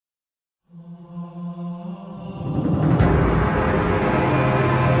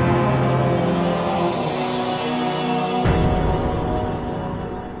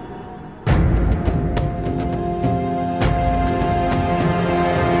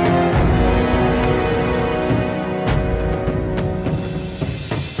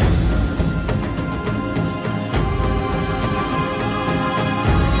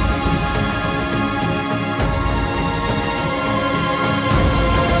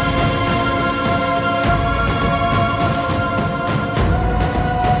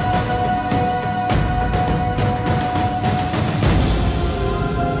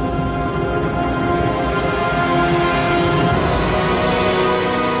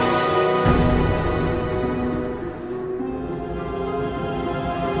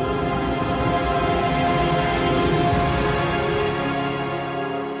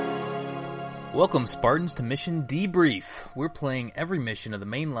Welcome, Spartans, to Mission Debrief. We're playing every mission of the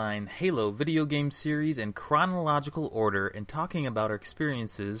mainline Halo video game series in chronological order and talking about our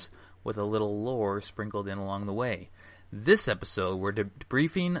experiences with a little lore sprinkled in along the way. This episode, we're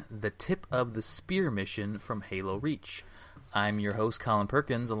debriefing the Tip of the Spear mission from Halo Reach. I'm your host, Colin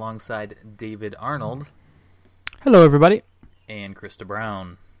Perkins, alongside David Arnold. Hello, everybody. And Krista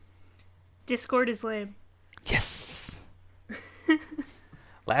Brown. Discord is lame. Yes!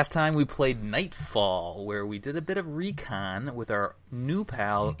 Last time we played Nightfall, where we did a bit of recon with our new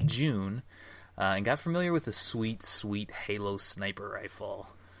pal, June, and got familiar with the sweet, sweet Halo sniper rifle.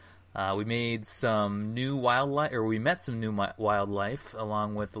 We made some new wildlife, or we met some new wildlife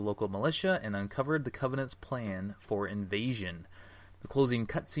along with the local militia and uncovered the Covenant's plan for invasion. The closing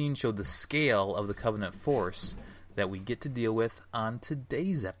cutscene showed the scale of the Covenant force that we get to deal with on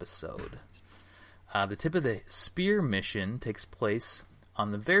today's episode. The Tip of the Spear mission takes place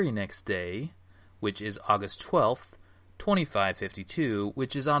on the very next day, which is August 12th, 2552,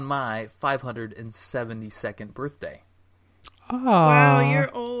 which is on my 572nd birthday. Oh. Wow, you're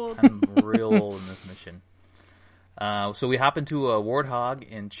old. I'm real old in this mission. So we hop into a Warthog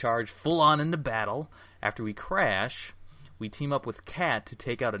and charge full-on into battle. After we crash, we team up with Kat to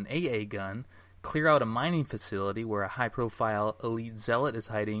take out an AA gun, clear out a mining facility where a high-profile elite zealot is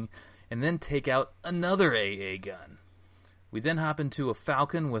hiding, and then take out another AA gun. We then hop into a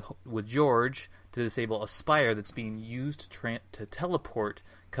Falcon with George to disable a Spire that's being used to teleport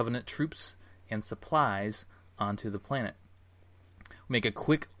Covenant troops and supplies onto the planet. We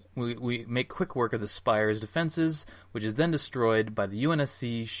make quick work of the Spire's defenses, which is then destroyed by the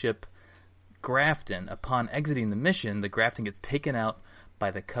UNSC ship Grafton. Upon exiting the mission, the Grafton gets taken out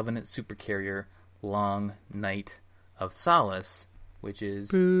by the Covenant supercarrier Long Night of Solace, which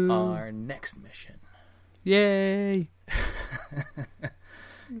is our next mission. Yay!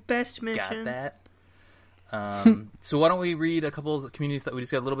 Best mission. Got that. So why don't we read a couple of the communities that we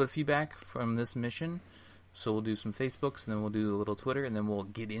just got a little bit of feedback from this mission. So we'll do some Facebooks, and then we'll do a little Twitter, and then we'll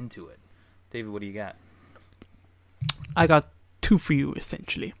get into it. David, what do you got? I got two for you,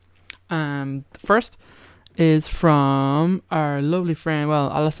 essentially. The first is from our lovely friend,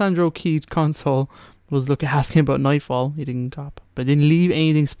 Alessandro Keith Console was asking about Nightfall. He didn't cop, but didn't leave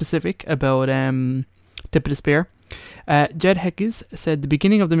anything specific about Tip of the Spear. Jed Heckes said, the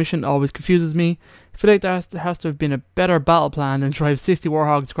beginning of the mission always confuses me. I feel like there has to have been a better battle plan than drive 60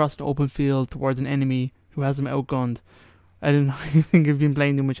 Warhogs across an open field towards an enemy who has them outgunned. I don't think I've been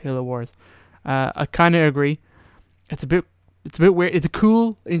playing too much Halo Wars. I kind of agree. It's a bit weird. It's a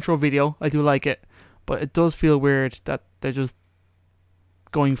cool intro video. I do like it, but it does feel weird that they're just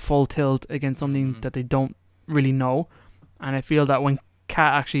going full tilt against something that they don't really know. And I feel that when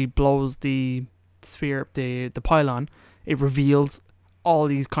Kat actually blows the sphere, the pylon, it reveals all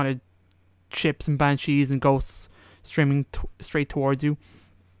these kind of ships and banshees and ghosts streaming straight towards you.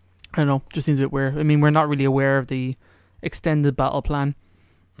 I don't know, just seems a bit weird. I mean, we're not really aware of the extended battle plan.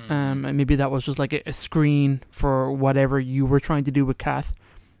 And maybe that was just like a screen for whatever you were trying to do with Kath.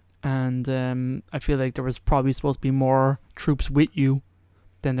 And I feel like there was probably supposed to be more troops with you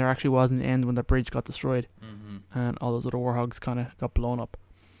than there actually was in the end when the bridge got destroyed. And all those other Warhogs kind of got blown up.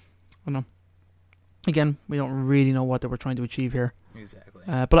 I don't know. Again, we don't really know what they were trying to achieve here. Exactly.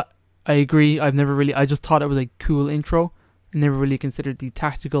 But I agree. I just thought it was a cool intro. I never really considered the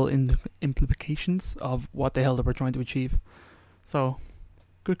tactical implications of what the hell they were trying to achieve. So,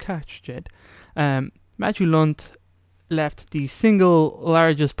 good catch, Jed. Matthew Lunt left the single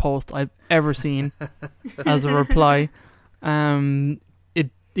largest post I've ever seen as a reply.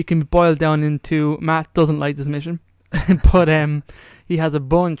 It can be boiled down into Matt doesn't like this mission. But he has a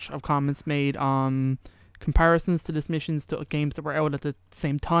bunch of comments made on comparisons to this missions to games that were out at the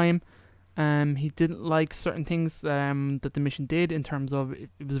same time. He didn't like certain things that the mission did in terms of it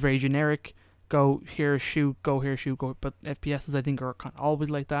was very generic. Go here, shoot, go here, shoot, go. But FPSs, I think, are kind of always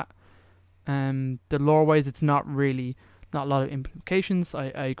like that. The lore-wise, it's not a lot of implications. I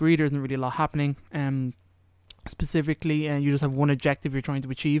agree, there isn't really a lot happening. Specifically, you just have one objective you're trying to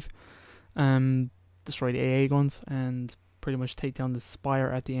achieve. Destroy the AA guns and pretty much take down the Spire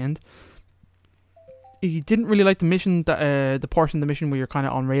at the end. He didn't really like the mission, the portion of the mission where you're kind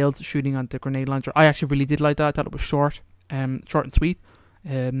of on rails shooting on the grenade launcher. I actually really did like that. I thought it was short and sweet.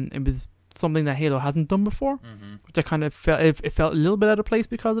 It was something that Halo hasn't done before, which I kind of felt it felt a little bit out of place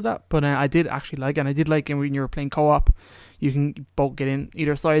because of that. But I did actually like it, and I did like it when you were playing co-op. You can both get in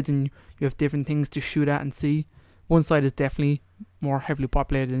either sides, and you have different things to shoot at and see. One side is definitely more heavily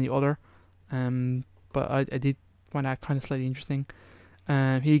populated than the other. But I did find that kind of slightly interesting.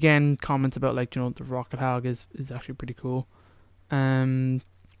 He again comments about the Rocket Hog is actually pretty cool.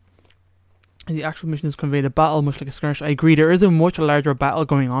 The actual mission is conveyed a battle, much like a skirmish. I agree. There is a much larger battle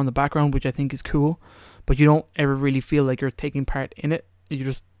going on in the background, which I think is cool. But you don't ever really feel like you're taking part in it. You're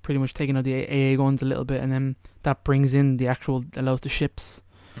just pretty much taking out the AA guns a little bit, and then that brings in the actual, allows the ships.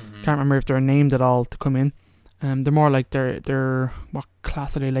 Can't remember if they're named at all to come in. They're more like they're what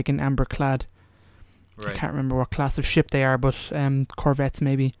class are they? Like an amber clad. Right. I can't remember what class of ship they are, but corvettes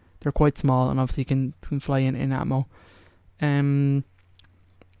maybe. They're quite small, and obviously can fly in atmo.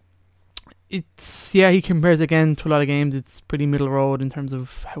 He compares again to a lot of games. It's pretty middle road in terms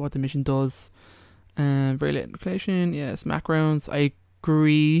of what the mission does. Very late information. Yes, Mac rounds. I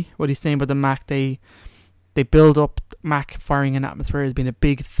agree what he's saying about the Mac. They build up Mac firing in atmosphere as being a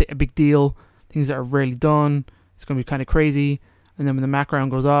big deal. Things that are rarely done. It's going to be kind of crazy. And then when the Mac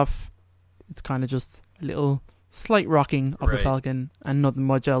round goes off, it's kind of just a little slight rocking of the Falcon and nothing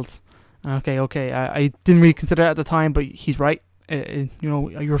much else. Okay. I didn't really consider it at the time, but he's right.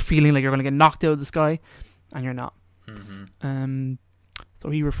 You're feeling like you're going to get knocked out of the sky, and you're not. So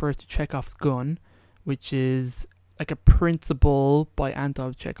he refers to Chekhov's gun, which is like a principle by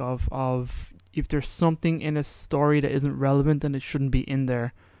Anton Chekhov of if there's something in a story that isn't relevant, then it shouldn't be in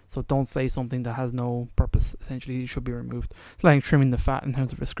there. So don't say something that has no purpose. Essentially, it should be removed. It's like trimming the fat in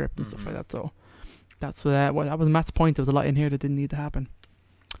terms of a script and stuff like that. So that was Matt's point. There was a lot in here that didn't need to happen.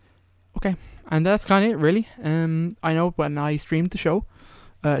 Okay, and that's kind of it, really. I know when I streamed the show,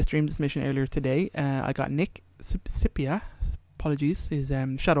 I streamed this mission earlier today. I got Nick Scipia. Apologies. His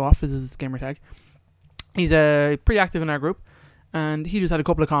Shadow Off is his gamer tag. He's pretty active in our group, and he just had a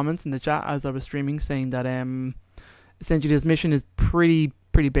couple of comments in the chat as I was streaming, saying that essentially this mission is pretty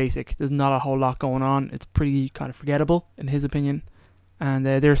basic. There's not a whole lot going on. It's pretty kind of forgettable in his opinion, and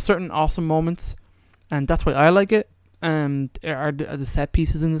there are certain awesome moments, and that's why I like it. Are the set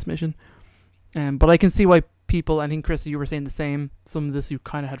pieces in this mission, but I can see why people. I think Chris, you were saying the same. Some of this you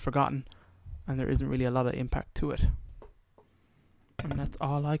kind of had forgotten, and there isn't really a lot of impact to it. And that's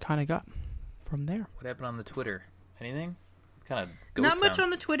all I kind of got from there. What happened on the Twitter? Anything? Kind of ghost Not much town. on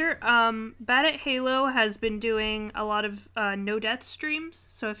the Twitter. Bad at Halo has been doing a lot of no death streams.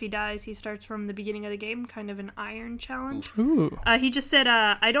 So if he dies, he starts from the beginning of the game, kind of an iron challenge. Ooh. He just said,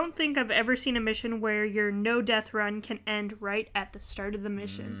 I don't think I've ever seen a mission where your no death run can end right at the start of the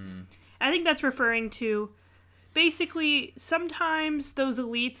mission. I think that's referring to basically sometimes those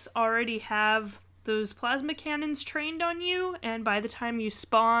elites already have those plasma cannons trained on you, and by the time you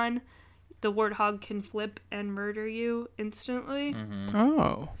spawn, the warthog can flip and murder you instantly.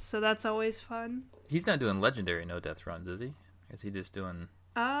 Oh. So that's always fun. He's not doing legendary no death runs, is he? Is he just doing...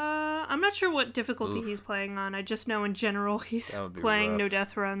 I'm not sure what difficulty he's playing on. I just know in general he's playing no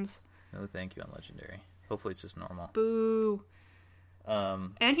death runs. No thank you on legendary. Hopefully it's just normal. Boo.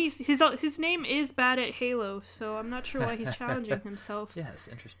 And his name is Bad at Halo, so I'm not sure why he's challenging himself. Yes,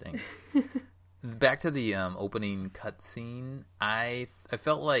 interesting. Back to the opening cutscene, I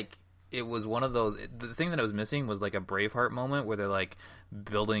felt like it was one of those. The thing that I was missing was like a Braveheart moment where they're like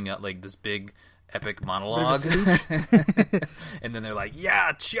building up like this big epic monologue, and then they're like,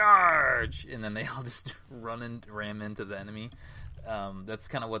 "Yeah, charge!" and then they all just ram into the enemy. That's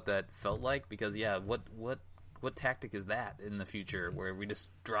kind of what that felt like because what tactic is that in the future where we just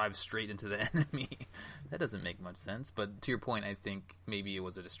drive straight into the enemy? That doesn't make much sense. But to your point, I think maybe it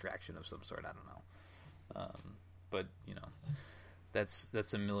was a distraction of some sort. I don't know. But you know, that's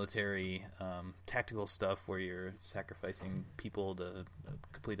some military tactical stuff where you're sacrificing people to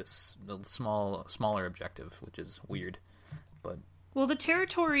complete a smaller objective, which is weird. But well, the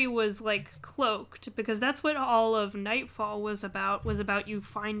territory was like cloaked because that's what all of Nightfall was about you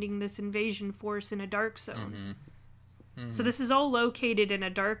finding this invasion force in a dark zone. So this is all located in a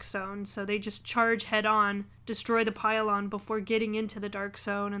dark zone, so they just charge head on, destroy the pylon before getting into the dark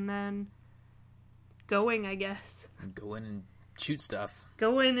zone, and then going, I guess. Go in and shoot stuff.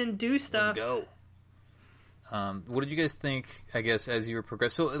 Go in and do stuff. Let's go. What did you guys think, I guess, as you were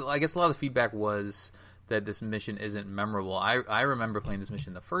progressing? So I guess a lot of the feedback was that this mission isn't memorable. I remember playing this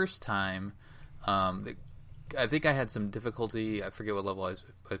mission the first time. I think I had some difficulty. I forget what level I was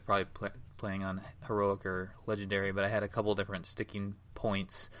probably playing on heroic or legendary, but I had a couple different sticking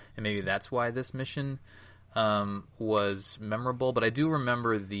points, and maybe that's why this mission was memorable. But I do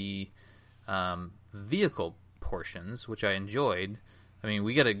remember the vehicle portions, which I enjoyed. I mean,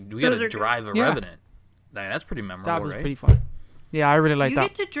 we gotta drive a Revenant. That's pretty memorable. That was right? pretty fun. Yeah, I really like that. You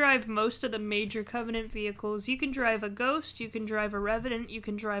get to drive most of the major Covenant vehicles. You can drive a Ghost, you can drive a Revenant, you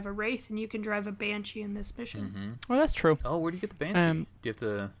can drive a Wraith, and you can drive a Banshee in this mission. Well, that's true. Oh, where do you get the Banshee? Do you have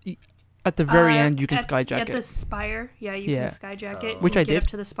to... At the very end, you can skyjack at it. the spire. Yeah, you can skyjack it. Which and I get did. up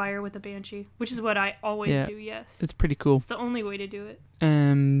to the spire with the banshee, which is what I always do. Yes, it's pretty cool. It's the only way to do it.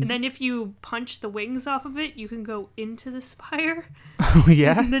 And then if you punch the wings off of it, you can go into the spire. Oh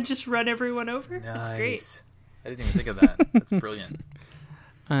yeah. And then just run everyone over. Nice. That's great. I didn't even think of that. That's brilliant.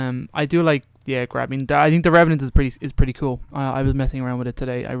 I do like grabbing. I think the Revenant is pretty cool. I was messing around with it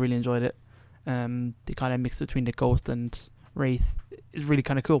today. I really enjoyed it. The kind of mix between the Ghost and Wraith is really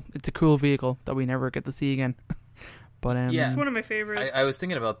kind of cool. It's a cool vehicle that we never get to see again. But it's one of my favorites. I was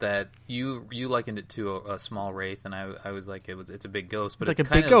thinking about that. You likened it to a small Wraith, and I was like, it's a big ghost, but it's it's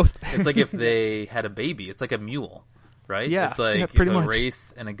like a kind big of, ghost. It's like if they had a baby. It's like a mule, right? Yeah, it's like if pretty a much.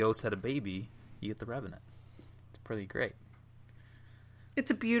 Wraith and a ghost had a baby, you get the Revenant. It's pretty great.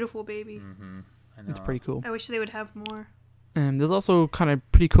 It's a beautiful baby. Mm-hmm. I know. It's pretty cool. I wish they would have more. There's also kind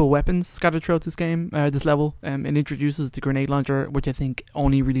of pretty cool weapons scattered throughout this level. It introduces the grenade launcher, which I think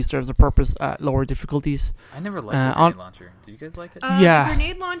only really serves a purpose at lower difficulties. I never liked the grenade launcher. Did you guys like it? Yeah. The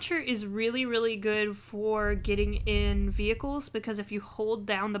grenade launcher is really, really good for getting in vehicles because if you hold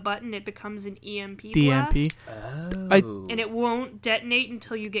down the button, it becomes an EMP blast. DMP. Oh. And it won't detonate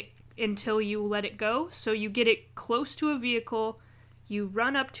until you let it go. So you get it close to a vehicle, you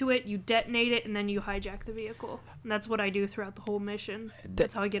run up to it, you detonate it, and then you hijack the vehicle. And that's what I do throughout the whole mission.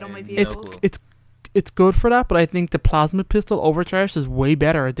 That's how I get on my vehicles. It's good for that, but I think the plasma pistol overcharged is way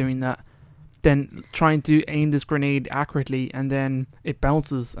better at doing that than trying to aim this grenade accurately and then it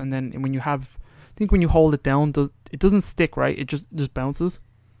bounces, and then when you hold it down, it doesn't stick, right? It just bounces.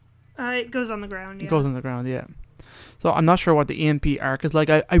 It goes on the ground. Yeah. It goes on the ground, yeah. So I'm not sure what the EMP arc is like.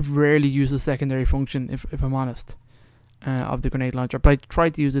 I rarely use the secondary function, if I'm honest, of the grenade launcher. But I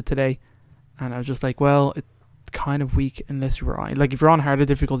tried to use it today, and I was just like, well, it's kind of weak unless you're on. Like, if you're on harder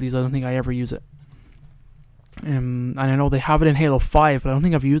difficulties, I don't think I ever use it. And I know they have it in Halo 5, but I don't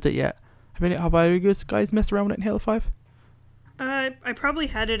think I've used it yet. Have either of you guys messed around with it in Halo 5? I probably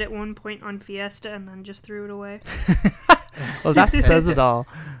had it at one point on Fiesta and then just threw it away. Well, that says it all.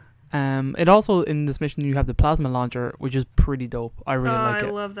 It also, in this mission, you have the plasma launcher, which is pretty dope. I really like it.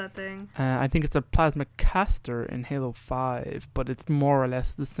 I love that thing. I think it's a plasma caster in Halo 5, but it's more or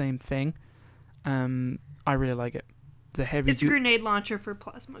less the same thing. I really like it. It's a grenade launcher for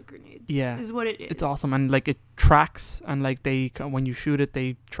plasma grenades. Yeah, is what it is. It's awesome, and like it tracks, and like when you shoot it,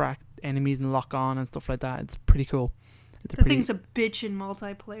 they track enemies and lock on and stuff like that. It's pretty cool. Thing's a bitch in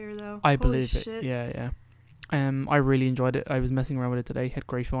multiplayer, though. I believe it. Yeah. I really enjoyed it. I was messing around with it today. Had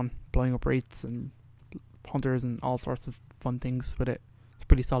great fun blowing up wraiths and hunters and all sorts of fun things with it. It's a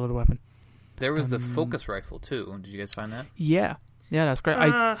pretty solid weapon. There was the focus rifle too. Did you guys find that? Yeah, that's great.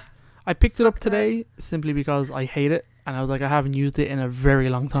 I picked it up today simply because I hate it, and I was like, I haven't used it in a very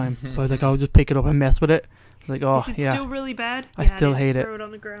long time. So I was like, I'll just pick it up and mess with it. I was like, oh, is it still really bad? I still hate it. Throw it on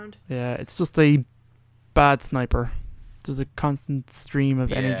the ground. Yeah, it's just a bad sniper. There's a constant stream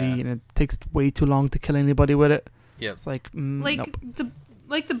of energy, and it takes way too long to kill anybody with it. Yeah, it's like nope.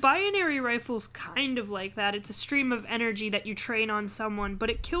 the binary rifle's kind of like that. It's a stream of energy that you train on someone,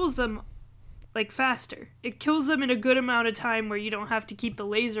 but it kills them like faster. It kills them in a good amount of time where you don't have to keep the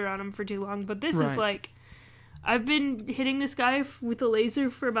laser on them for too long. But this is like, I've been hitting this guy with the laser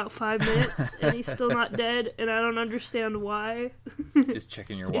for about 5 minutes, and he's still not dead, and I don't understand why. Just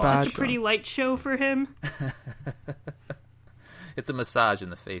checking your watch. It's just a pretty light show for him. It's a massage in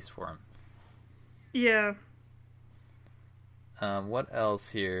the face for him. Yeah. What else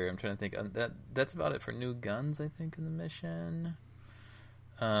here? I'm trying to think. That's about it for new guns, I think, in the mission.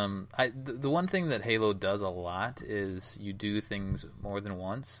 The one thing that Halo does a lot is you do things more than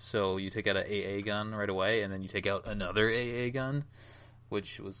once. So you take out an AA gun right away, and then you take out another AA gun,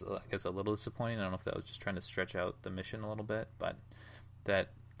 which was, I guess, a little disappointing. I don't know if that was just trying to stretch out the mission a little bit, but that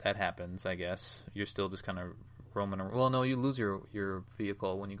happens, I guess. You're still just kind of roaming around. Well, no, you lose your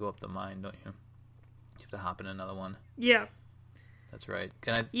vehicle when you go up the mine, don't you? You have to hop in another one. Yeah. That's right.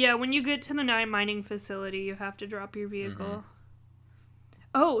 Yeah, when you get to the mining facility, you have to drop your vehicle. Mm-hmm.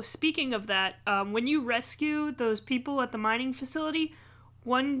 Oh, speaking of that, when you rescue those people at the mining facility,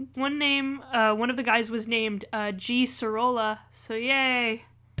 one of the guys was named G. Sorolla, so yay.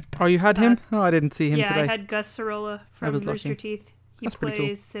 Oh, you had him? Oh, I didn't see him today. Yeah, I had Gus Sorolla from Rooster Teeth. He plays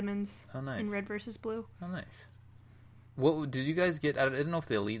cool. Simmons in Red vs. Blue. Oh, nice. What did you guys get? I didn't know if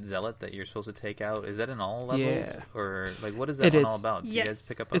the Elite Zealot that you're supposed to take out, is that in all levels? Yeah. Or, like, what is that one all about? Did you guys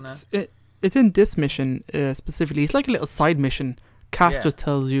pick up on that? It's in this mission specifically. It's like a little side mission. Cat just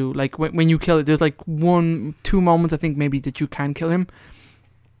tells you, like, when you kill it, there's like 1-2 moments, I think, maybe, that you can kill him.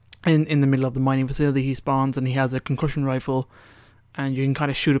 In the middle of the mining facility, he spawns, and he has a concussion rifle, and you can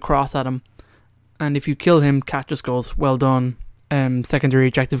kind of shoot across at him. And if you kill him, Cat just goes, well done, secondary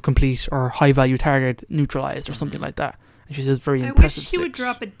objective complete or high value target neutralized or something like that. And she says very I impressive. wish he would 6.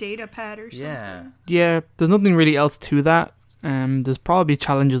 drop a data pad or something. Yeah, there's nothing really else to that. There's probably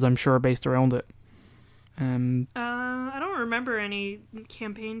challenges, I'm sure, based around it. I don't remember any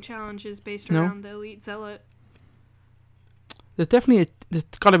campaign challenges based around the Elite Zealot. There's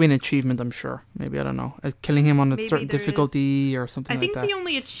got to be an achievement, I'm sure. Maybe, I don't know. Killing him on a certain difficulty or something like that. I think the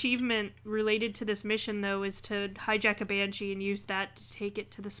only achievement related to this mission, though, is to hijack a Banshee and use that to take it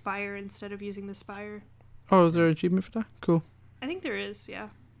to the Spire instead of using the Spire. Oh, is there an achievement for that? Cool. I think there is, yeah.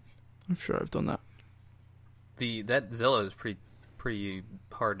 I'm sure I've done that. That Zilla is pretty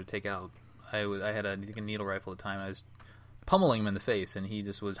hard to take out. I had a needle rifle at the time. I was pummeling him in the face, and he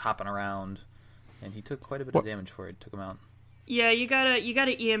just was hopping around, and he took quite a bit of damage for it. Took him out. Yeah, you gotta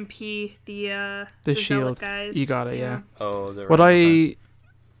EMP the shield guys. You got it, yeah. Oh, is that right?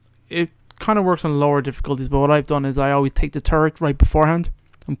 It kind of works on lower difficulties, but what I've done is I always take the turret right beforehand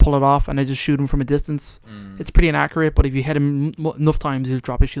and pull it off, and I just shoot him from a distance. It's pretty inaccurate, but if you hit him enough times, he'll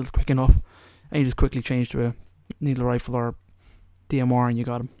drop his shields quick enough, and you just quickly change to a needle rifle or DMR, and you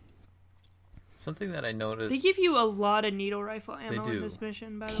got him. Something that I noticed... They give you a lot of needle rifle ammo in this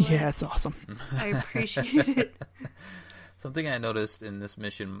mission, by the way. Yeah, it's awesome. I appreciate it. Something I noticed in this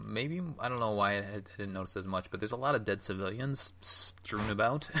mission, maybe, I don't know why I didn't notice as much, but there's a lot of dead civilians strewn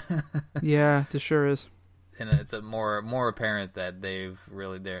about. Yeah, there sure is. And it's more apparent that they've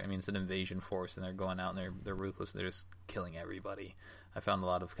really... I mean, it's an invasion force, and they're going out, and they're ruthless. They're just killing everybody. I found a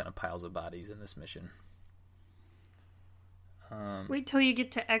lot of kind of piles of bodies in this mission. Wait till you get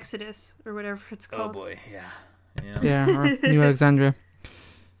to Exodus, or whatever it's called. Oh boy, yeah. Yeah, or New Alexandria.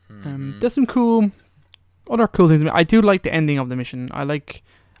 There's some other cool things. I do like the ending of the mission. I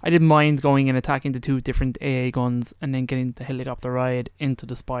didn't mind going and attacking the 2 different AA guns and then getting the helicopter ride into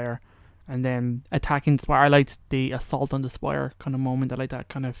the Spire and then attacking the Spire. I liked the assault on the Spire kind of moment. I like that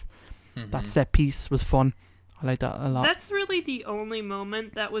kind of that set piece was fun. I like that a lot. That's really the only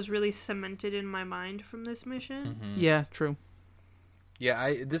moment that was really cemented in my mind from this mission. Yeah, true.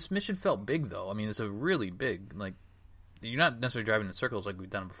 Yeah, this mission felt big though. I mean, it's a really big, like, you're not necessarily driving in circles like we've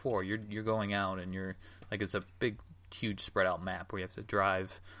done before. You're going out and you're like, it's a big, huge spread out map where you have to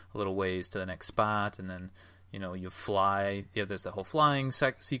drive a little ways to the next spot, and then you fly. Yeah, there's that whole flying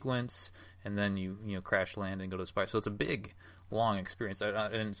sequence, and then you crash land and go to the Spire. So it's a big, long experience. I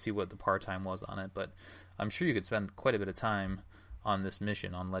didn't see what the par time was on it, but I'm sure you could spend quite a bit of time on this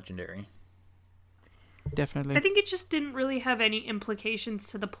mission on Legendary. Definitely. I think it just didn't really have any implications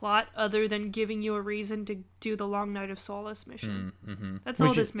to the plot other than giving you a reason to do the Long Night of Solace mission. That's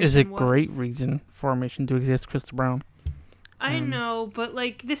all this mission was. Is a great reason for a mission to exist, Krista Brown. I know, but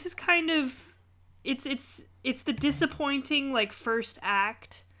like this is kind of it's the disappointing like first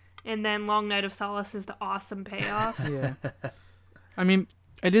act, and then Long Night of Solace is the awesome payoff. Yeah. I mean,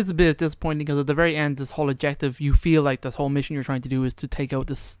 it is a bit disappointing because at the very end, this whole objective, you feel like this whole mission you're trying to do is to take out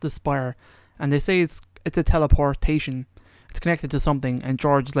the Spire, and they say it's a teleportation. It's connected to something, and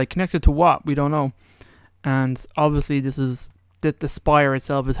George is like, connected to what? We don't know. And obviously this is that the Spire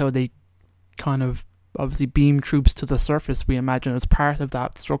itself is how they kind of obviously beam troops to the surface, we imagine, as part of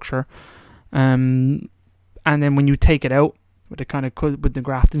that structure. And then when you take it out with the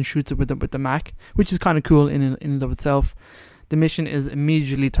Grafton shoots it with the Mac, which is kind of cool in and of itself, the mission is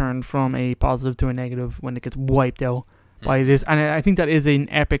immediately turned from a positive to a negative when it gets wiped out by this. And I think that is an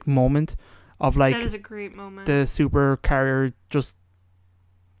epic moment of like, that is a great moment. The super carrier just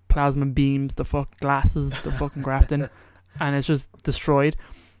plasma beams the glasses, the fucking Grafton, and it's just destroyed.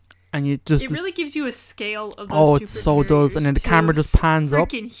 And it really gives you a scale of those oh, it so does. And then the camera just pans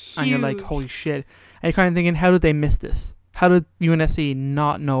up, huge. And you're like, holy shit. And you're kind of thinking, how did they miss this? How did UNSC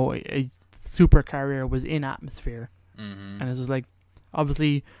not know a super carrier was in atmosphere? And it's just like,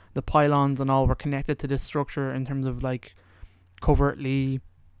 obviously the pylons and all were connected to this structure in terms of like covertly.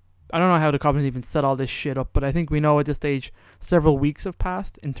 I don't know how the Covenant even set all this shit up, but I think we know at this stage several weeks have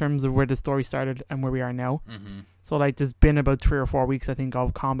passed in terms of where the story started and where we are now. So like there's been about 3 or 4 weeks, I think,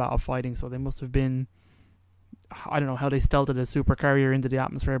 of combat, of fighting. So they must have been, I don't know how they stealthed a super carrier into the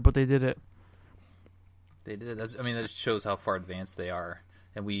atmosphere, but they did it. They did it. That shows how far advanced they are.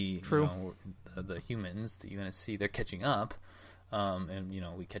 And we, the humans, the UNSC, they're catching up. And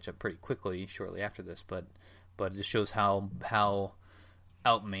we catch up pretty quickly shortly after this. But it just shows how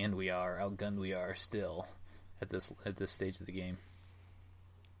outmanned we are, outgunned we are still at this stage of the game.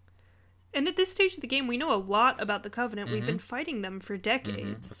 And at this stage of the game, we know a lot about the Covenant. We've been fighting them for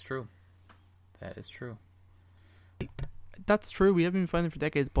decades. That's true. That is true. That's true. We have been fighting for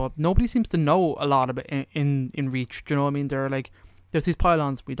decades, but nobody seems to know a lot about in Reach. Do you know what I mean? They're like, there's these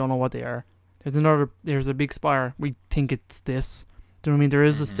pylons. We don't know what they are. there's a big spire. We think it's this. Do you know what I mean? There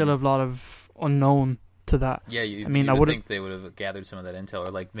is still a lot of unknown to that. Yeah, I mean, I would would think they would have gathered some of that intel,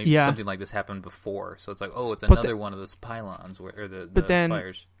 or like maybe Yeah. something like this happened before. So it's like, oh, it's But another one of those pylons or the But then-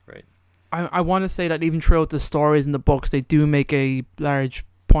 spires, right? I want to say that even throughout the stories in the books, they do make a large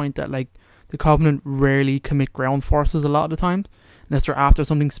point that like the Covenant rarely commit ground forces a lot of the times, unless they're after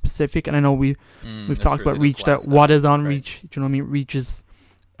something specific. And I know we've That's talked true, about they Reach, just that blast what them, is on right. Reach. Do you know what I mean? Reach is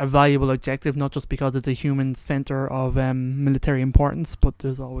a valuable objective, not just because it's a human center of military importance, but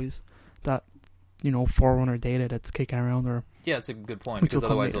there's always that, Forerunner data that's kicking around. Or Yeah, it's a good point, Which will because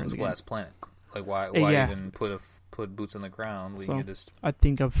come otherwise later they'll in just the game. blast planet. Like why Yeah. even put boots on the ground? We So- could just I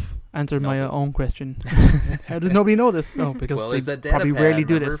think I've answered my Melted. own question. How does nobody know this? No, because well, they there's that data probably pad, rarely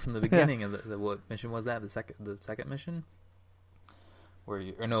do remember, this from the Yeah. beginning of the what mission was that? The second mission, where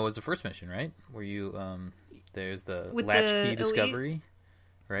you or no, it was the first mission, right? Where you there's the With latchkey the elite? discovery,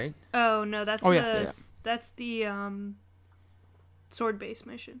 right? Oh no, that's Oh, the yeah. that's the sword base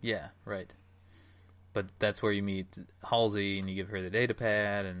mission. Yeah, right. But that's where you meet Halsey and you give her the data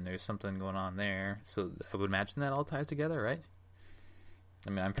pad, and there's something going on there. So I would imagine that all ties together, right? I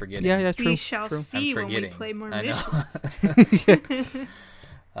mean, I'm forgetting. Yeah, true. We shall true. see I'm when we forgetting. play more I missions.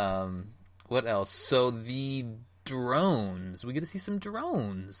 know. What else? So the drones. We get to see some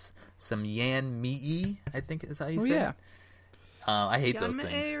drones. Some Yan Mi, I think is how you Oh say yeah, it. I hate those Yanmei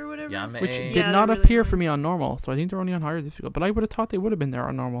things. or whatever. Yanmei. which Yeah, did they're not really appear annoying. for me on normal, so I think they're only on higher difficult. But I would have thought they would have been there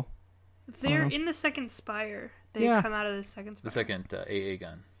on normal. They're Oh, no. in the second spire. They Yeah. come out of the second spire. The second AA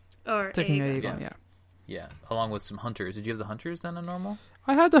gun. Or Taking A a gun. gun, yeah. Yeah, along with some hunters. Did you have the hunters then on normal?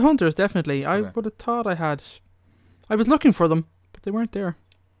 I had the hunters definitely. I Okay. would have thought I had. I was looking for them, but they weren't there.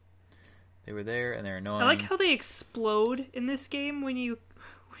 They were there, and they're annoying. I like how they explode in this game when you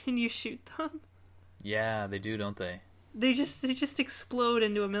shoot them. Yeah, they do, don't they? They just explode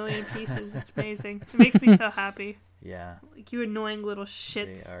into a million pieces. It's amazing. It makes me so happy. Yeah, Like you annoying little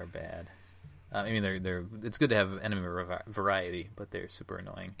shits. they are bad. I mean, they're. It's good to have enemy variety, but they're super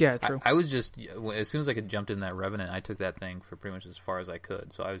annoying. Yeah, true. I was just as soon as I could jump in that Revenant, I took that thing for pretty much as far as I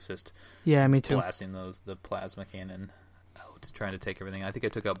could. So I was just Yeah, me too. blasting the plasma cannon out, trying to take everything. I think I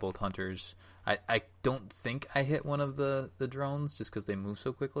took out both hunters. I don't think I hit one of the drones just because they move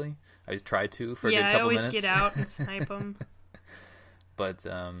so quickly. I tried to for a good I couple always minutes. get out and snipe them. But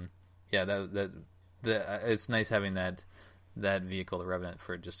yeah, it's nice having that vehicle, the Revenant,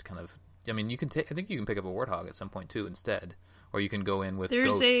 for just kind of. I mean, you can take. I think you can pick up a Warthog at some point too instead, or you can go in with There's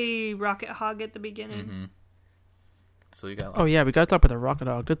ghosts. a rocket hog at the beginning. Mm-hmm. So you got. Oh yeah, we got to talk about the rocket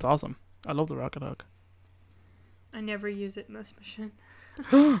dog. That's awesome. I love the rocket dog. I never use it in this mission.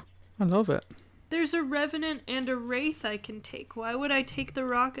 I love it There's a Revenant and a Wraith I can take. Why would I take the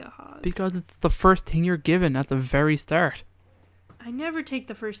rocket hog? because it's the first thing you're given at the very start. I never take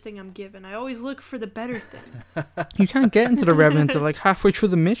the first thing I'm given. I always look for the better things. You can't get into the Revenant until like halfway through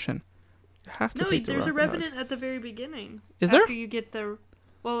the mission. You have to No, take the there's a rocket dog. Revenant at the very beginning. Is there? After you get the...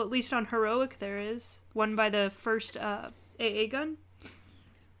 Well, at least on Heroic there is. One by the first AA gun.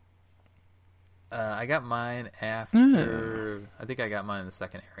 I got mine after. I think I got mine in the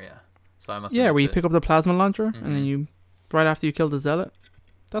second area. So I must. Yeah, have where you missed pick up the plasma launcher and then Mhm. you, right after you kill the zealot.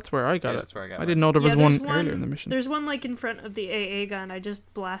 That's where I got Yeah, it. that's where I got. I mine. didn't know there was Yeah, one there's earlier in the mission. There's one like in front of the AA gun. I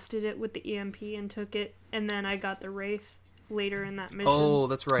just blasted it with the EMP and took it. And then I got the Wraith later in that mission. Oh,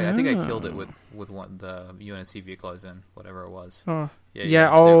 that's right. I think I killed it Oh. with one the UNSC vehicle I was in, whatever it was. Oh, Yeah. yeah.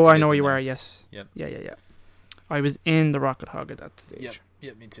 there- Oh, it I is know where in you there. were. Yes. Yep. Yeah. I was in the rocket hog at that stage. Yep.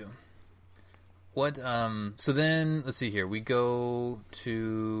 Yep. Me too. What? So then let's see here. We go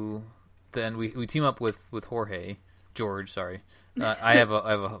to then we team up with George. Sorry. I have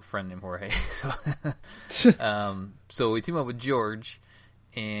a friend named Jorge. So we team up with George,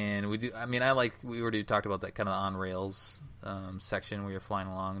 and we do. I mean, we already talked about that kind of on rails section where you're flying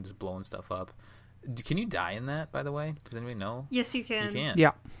along and just blowing stuff up. Can you die in that? By the way, does anybody know? Yes, you can. You can.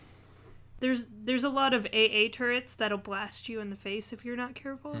 Yeah. There's a lot of AA turrets that'll blast you in the face if you're not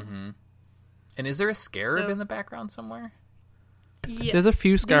careful. Mm-hmm. And is there a scarab So- in the background somewhere? Yes. There's a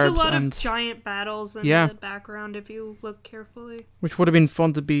few There's scarabs a lot and of giant battles in Yeah. the background if you look carefully. which would have been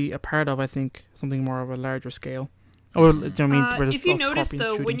fun to be a part of. I think something more of a larger scale. Oh, do you know what I mean? Where there's If you all notice scorpions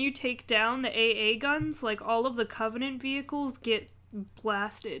though, shooting. when you take down the AA guns, like all of the Covenant vehicles get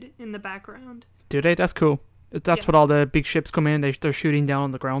blasted in the background. Do they? That's cool. That's Yeah. what all the big ships come in. They're shooting down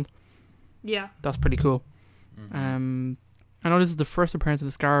on the ground. Yeah. That's pretty cool. Mm-hmm. I know this is the first appearance of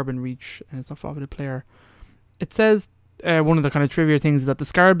the Scarab in Reach, and it's not for the player. It says one of the kind of trivia things is that the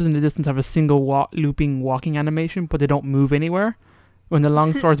Scarabs in the distance have a single looping walking animation, but they don't move anywhere. When the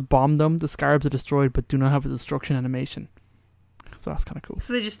longswords bomb them, the Scarabs are destroyed, but do not have a destruction animation. So that's kind of cool.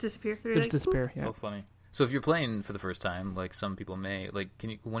 So they just disappear. They just disappear. Yeah. Oh, funny. So if you're playing for the first time, like some people may, like,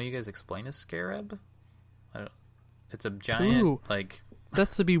 can one of you guys explain a scarab? It's a giant, Ooh. like,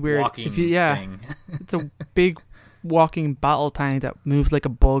 That's to be weird. walking thing. It's a big walking battle tank that moves like a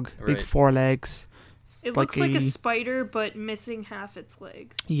bug. Big Right. 4 legs. It looks like a spider, but missing half its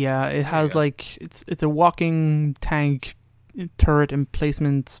legs. Yeah, it you has go. like it's a walking tank, turret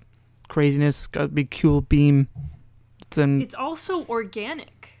emplacement, craziness. Got a big cool beam. It's also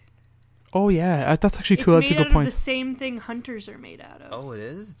organic. Oh yeah, that's actually cool. It's That's a made good out point. of the same thing hunters are made out of. Oh, it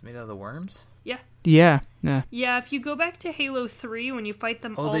is? It's made out of the worms? Yeah. Yeah, if you go back to Halo 3 when you fight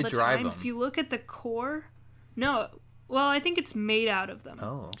them all they the drive time, them. if you look at the core, no, well, I think it's made out of them.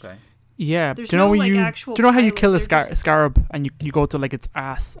 Oh, okay. Yeah. There's do you know no, when like, you actual do you know how you pilot, kill a they're just- scarab and you go to like its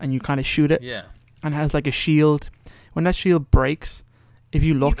ass and you kind of shoot it Yeah. and it has like a shield. When that shield breaks, if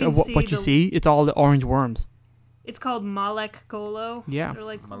you look can at what see you the- see, it's all the orange worms. It's called Malek Golo. Yeah. They're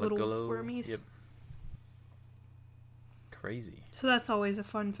like Malek little Golo. wormies. Yep. Crazy. So that's always a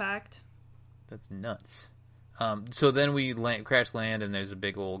fun fact. That's nuts. So then we crash land, and there's a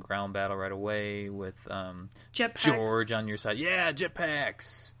big old ground battle right away with Jetpacks. George on your side. Yeah,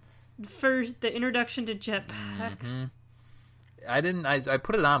 jetpacks. First, the introduction to jetpacks. I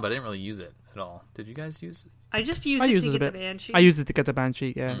put it on, but I didn't really use it at all. Did you guys use it? I just used I it used to it a get bit. the Banshee. I use it to get the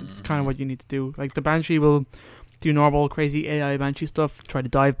Banshee, yeah. It's kind of what you need to do. Like, the Banshee will do normal, crazy AI Banshee stuff, try to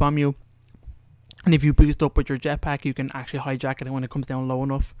dive bomb you. And if you boost up with your jetpack, you can actually hijack it when it comes down low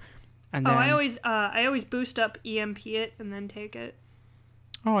enough. And then, I always boost up, EMP it, and then take it.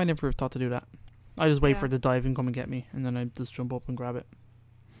 Oh, I never thought to do that. I just wait Yeah. for the dive and come and get me, and then I just jump up and grab it.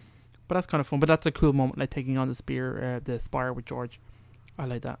 But that's kind of fun. But that's a cool moment, like taking on the spire with George. I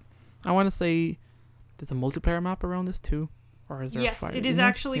like that. I want to say there's a multiplayer map around this too, or is there? Yes, a fire? it is Isn't there?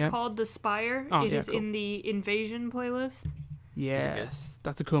 actually Yeah. called the Spire. Oh, It yeah, is cool. in the Invasion playlist. Yes,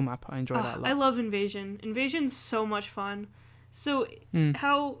 that's a cool map. I enjoy that a lot. I love Invasion. Invasion's so much fun. So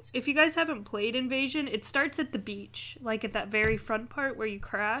if you guys haven't played Invasion, it starts at the beach, like at that very front part where you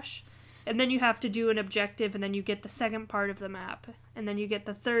crash, and then you have to do an objective, and then you get the second part of the map, and then you get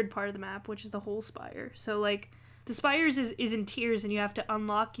the third part of the map, which is the whole spire. So like the spires is in tiers, and you have to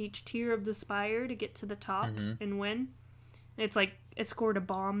unlock each tier of the spire to get to the top and win. It's like escort a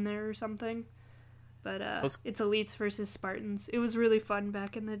bomb there or something. But it's elites versus Spartans. It was really fun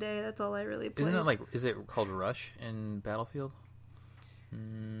back in the day. That's all I really played. Isn't it is it called Rush in Battlefield?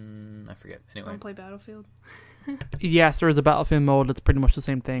 I forget. I Anyway. don't play Battlefield. Yes, there is a Battlefield mode that's pretty much the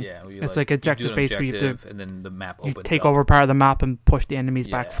same thing. Yeah, where you, It's like you do objective an based where you have to objective, and then the map you opens take up. over part of the map and push the enemies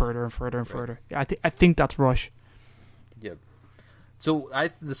back Yeah. further and further and Right. further. Yeah, I think that's Rush. Yep. So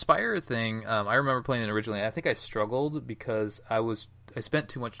the Spire thing, I remember playing it originally. I think I struggled because I spent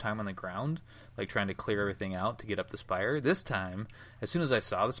too much time on the ground, like trying to clear everything out to get up the Spire. This time, as soon as I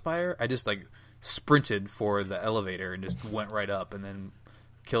saw the Spire, I just like sprinted for the elevator and just went right up, and then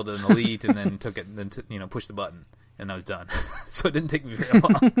killed an elite, and then took it, and then pushed the button, and I was done. So it didn't take me very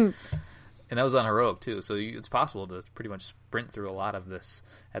long. And that was on heroic too, so it's possible to pretty much sprint through a lot of this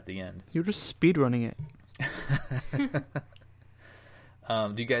at the end. You're just speedrunning it.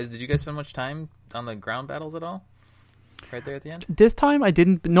 Did you guys spend much time on the ground battles at all? Right there at the end? This time I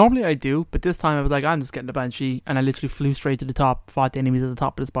didn't. Normally I do, but this time I was like, I'm just getting the Banshee, and I literally flew straight to the top, fought the enemies at the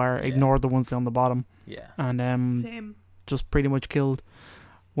top of the spire, ignored the ones down the bottom, Yeah. and Same. just pretty much killed.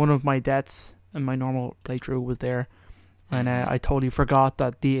 One of my deaths in my normal playthrough was there, and I totally forgot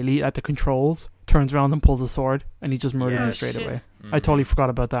that the elite at the controls turns around and pulls a sword, and he just murdered me Yes. straight away. Mhm. I totally forgot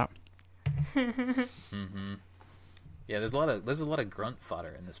about that. Mm-hmm. Yeah, there's a lot of grunt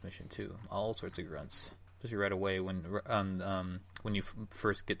fodder in this mission too. All sorts of grunts, especially right away when you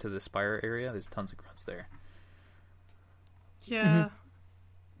first get to the Spire area. There's tons of grunts there. Yeah.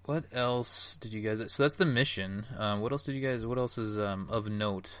 What else did you guys? So that's the mission. What else did you guys? What else is of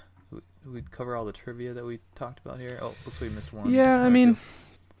note? We cover all the trivia that we talked about here. Oh, looks like we missed one. Yeah, I Or mean, two.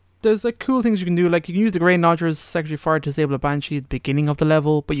 there's like cool things you can do. Like you can use the grain launcher's secondary fire to disable a Banshee at the beginning of the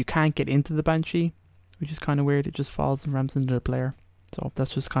level, but you can't get into the Banshee, which is kind of weird. It just falls and rams into the player. So that's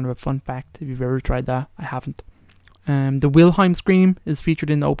just kind of a fun fact. If you've ever tried that, I haven't. The Wilhelm Scream is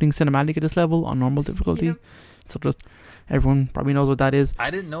featured in the opening cinematic of this level on normal difficulty. Yep. So just everyone probably knows what that is. I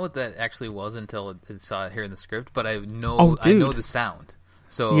didn't know what that actually was until I saw it here in the script, but I know Oh, I know dude. the sound.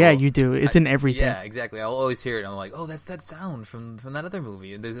 So Yeah, you do. It's in everything. Yeah, exactly. I'll always hear it. And I'm like, oh, that's that sound from that other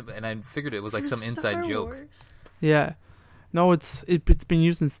movie, and I figured it was like some inside Star joke. Wars. Yeah. No, it's been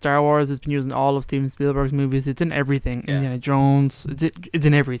used in Star Wars. It's been used in all of Steven Spielberg's movies. It's in everything. Yeah. Indiana Jones. It's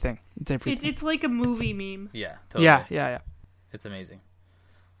in everything. It's everything. It's like a movie meme. Yeah, totally. Yeah. It's amazing.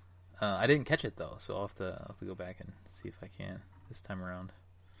 I didn't catch it though, so I'll have to go back and see if I can. this time around.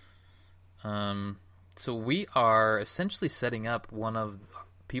 So we are essentially setting up one of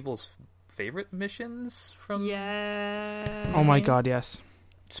people's favorite missions from. Yeah. Oh my god, yes.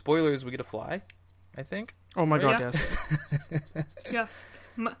 Spoilers: we get to fly. I think. Oh my god, Yeah. yes. Yeah.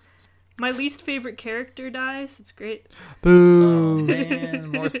 My least favorite character dies. It's great. Boo! Oh man,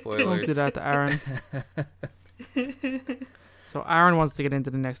 more spoilers. Don't do that to Aaron. So Aaron wants to get into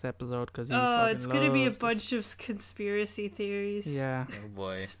the next episode because he fucking it's gonna be a loves this. bunch of conspiracy theories. Yeah. Oh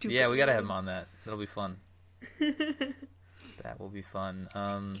boy. Stupid Yeah, we gotta have name. him on that. That'll be fun. That will be fun.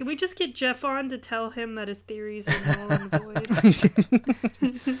 Can we just get Jeff on to tell him that his theories are null and void?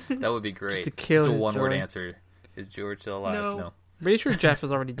 That would be great. to kill a his one-word joy. answer. Is George still alive? No. Pretty sure Jeff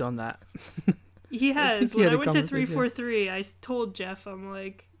has already done that. He has. think he When had I a went to conversation. 343, I told Jeff, I'm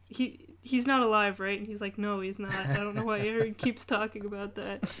like, he's not alive, right? And he's like, no, he's not. I don't know why he keeps talking about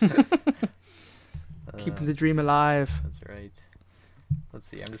that. Keeping the dream alive. That's right. Let's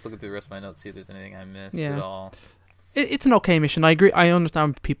see. I'm just looking through the rest of my notes, see if there's anything I missed Yeah. at all. It's an okay mission. I agree. I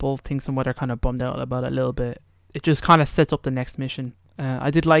understand people think somewhat are kind of bummed out about it a little bit. It just kind of sets up the next mission. I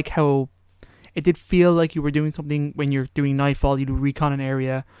did like how it did feel like you were doing something when you're doing Nightfall. You do recon an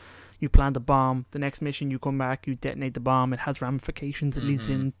area, you plant a bomb. The next mission, you come back, you detonate the bomb. It has ramifications. It leads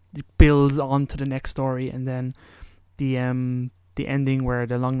in, it builds on to the next story, and then the ending where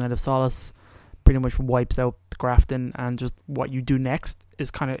the Long Night of Solace pretty much wipes out the Grafton, and just what you do next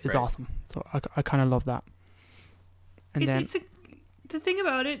is Right. awesome. So I kind of love that. And then The thing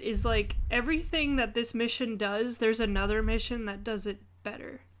about it is, like, everything that this mission does, there's another mission that does it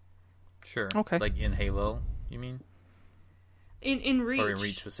better. Sure. Okay. Like in Halo, you mean? In Reach. Or in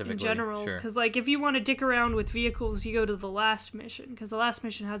Reach specifically, In general. sure. Because, like, if you want to dick around with vehicles, you go to the last mission. Because the last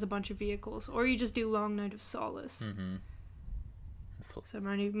mission has a bunch of vehicles. Or you just do Long Night of Solace. Mm-hmm. So, I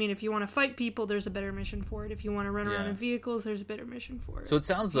mean, if you want to fight people, there's a better mission for it. If you want to run around Yeah. in vehicles, there's a better mission for it. So it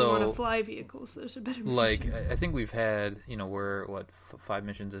sounds if you want though to fly vehicles, there's a better mission. like I think we've had, we're 5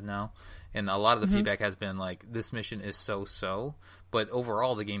 missions in now, and a lot of the feedback has been like this mission is so, but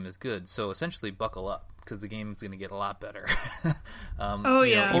overall the game is good. So essentially, buckle up because the game's going to get a lot better.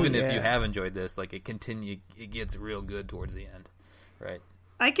 Even if you have enjoyed this, like it gets real good towards the end, right?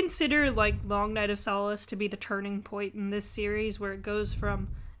 I consider, like, Long Night of Solace to be the turning point in this series where it goes from,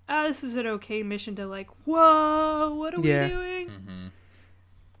 this is an okay mission to, like, whoa, what are we doing?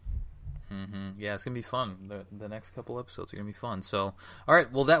 Yeah, it's gonna be fun. The next couple episodes are gonna be fun. So, all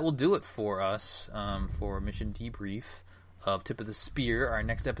right, well, that will do it for us for Mission Debrief of Tip of the Spear. Our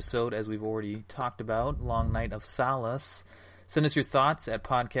next episode, as we've already talked about, Long Night of Solace. Send us your thoughts at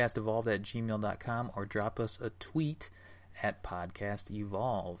podcastevolved@gmail.com or drop us a tweet at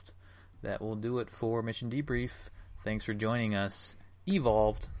podcastevolved. That will do it for Mission Debrief. Thanks for joining us.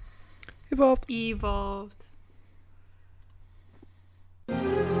 Evolved. Evolved. Evolved.